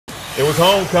It was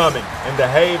homecoming in the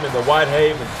Haven. The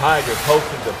Whitehaven Tigers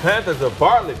hosting the Panthers of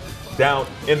Bartlett down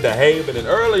in the Haven. And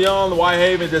early on, the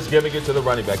Whitehaven just giving it to the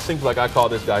running back. Seems like I call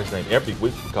this guy's name every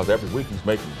week because every week he's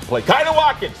making a play. Kyden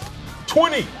Watkins,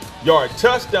 20-yard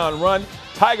touchdown run.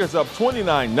 Tigers up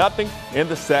 29-0 in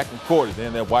the second quarter.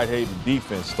 Then that Whitehaven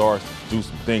defense starts to do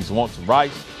some things. Want some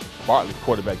rice. Bartlett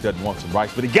quarterback doesn't want some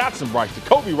rice, but he got some rice.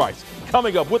 Jacoby Rice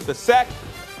coming up with the sack.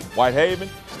 Whitehaven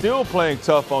still playing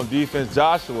tough on defense.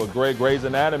 Joshua Gray, Gray's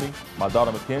Anatomy. My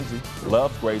daughter Mackenzie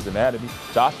loves Gray's Anatomy.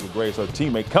 Joshua Gray's her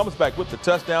teammate. Comes back with the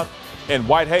touchdown, and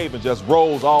Whitehaven just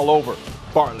rolls all over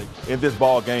Bartlett in this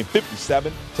ball game,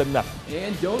 57-0.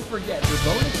 And don't forget, the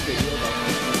bonus video about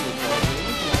football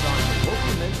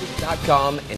games is on local